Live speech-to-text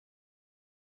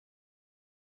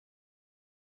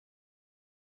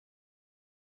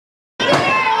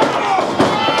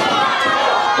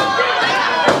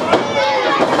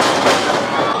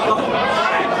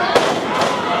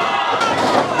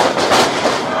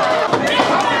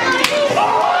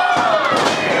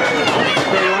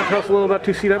a little about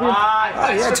 2CW?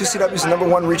 Yeah, 2CW is the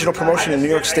 #1 regional promotion in New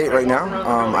York State right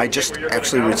now. I just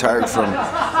actually retired from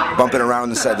bumping around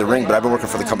inside the ring, but I've been working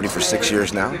for the company for 6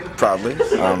 years now, proudly.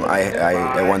 I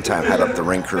at one time had up the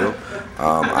ring crew.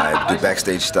 I do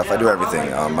backstage stuff. I do everything.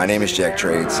 My name is Jack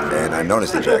Trades, and I'm known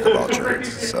as the Jack of all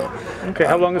trades. So, okay,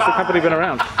 how long has the company been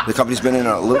around? The company's been in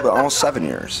a little bit, almost 7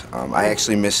 years. I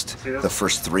actually missed the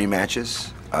first 3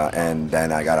 matches. And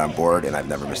then I got on board, and I've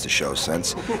never missed a show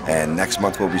since. And next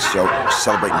month we'll be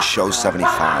celebrating Show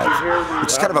 75,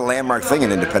 which is kind of a landmark thing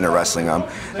in independent wrestling.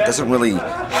 It doesn't really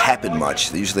happen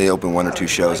much. They usually open 1 or 2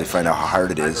 shows. They find out how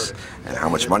hard it is and how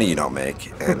much money you don't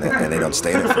make, and they don't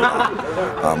stay in it for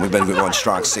long. We've been going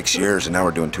strong 6 years, and now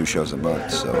we're doing 2 shows a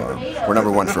month. So we're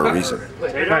 #1 for a reason.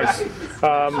 Nice.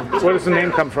 Where does the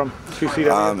name come from?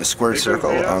 2CW? Squared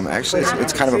Circle. Actually,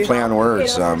 it's kind of a play on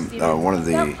words. One of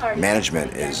the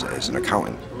management is an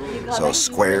accountant. So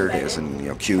squared is in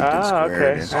cubed and squared.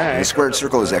 Okay. And Right. the squared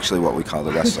circle is actually what we call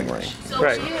the wrestling ring.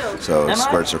 Right. So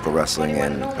squared circle wrestling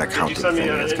and an accounting thing.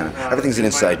 It's kind of everything's an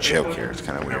inside joke here. It's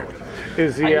kind of weird.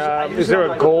 Is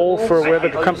there a goal for where the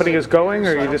company is going,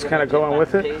 or are you just kind of going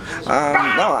with it?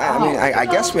 No, I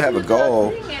guess we have a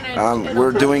goal.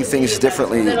 We're doing things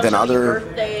differently than other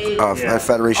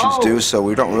federations do, so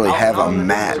we don't really have a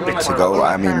mat to go.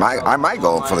 I mean, my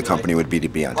goal for the company would be to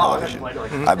be on television.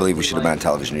 I believe we should have been on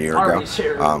television a year ago.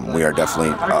 We are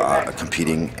definitely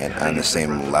competing on the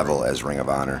same level as Ring of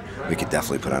Honor. We could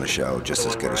definitely put on a show just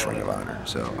as good as Ring of Honor,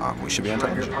 so we should be on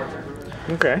television.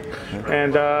 Okay.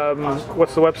 And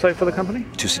what's the website for the company?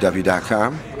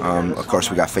 2CW.com. Of course,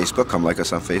 we got Facebook. Come like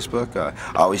us on Facebook.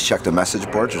 Always check the message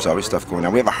boards. There's always stuff going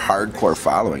on. We have a hardcore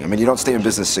following. I mean, you don't stay in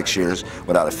business 6 years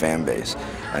without a fan base.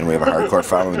 And we have a hardcore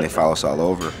following. They follow us all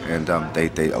over. And a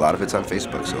lot of it's on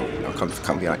Facebook. So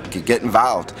come get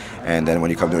involved. And then when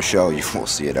you come to a show, you will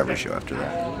see it every show after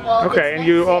that. Okay. And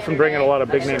you often bring in a lot of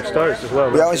big name stars as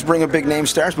well. We always bring in big name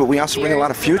stars, but we also bring a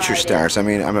lot of future stars. I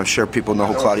mean, I'm sure people know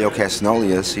who Claudio Castagnoli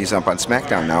is. He's up on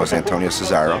SmackDown now as Antonio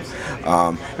Cesaro.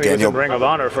 Daniel, in Ring of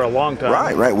Honor for a long time.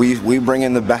 Right. We bring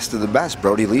in the best of the best.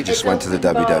 Brody Lee just went to the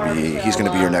WWE. He's going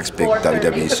to be your next big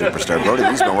WWE superstar. Brody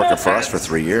Lee's been working for us for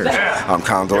 3 years.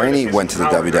 Colin Delaney went to the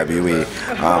WWE.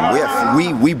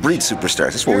 We breed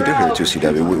superstars. That's what we do here at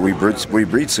 2CW. We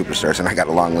breed superstars, and I got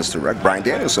a long list of records. Brian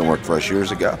Danielson worked for us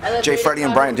years ago. Jay Freddy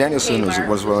and Brian Danielson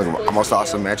was one of the most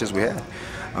awesome matches we had.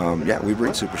 Yeah, we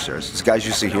breed superstars. These guys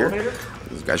you see here,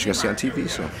 these guys you're gonna see on TV.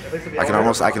 So I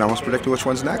can almost predict which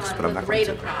one's next, but I'm not going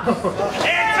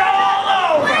to.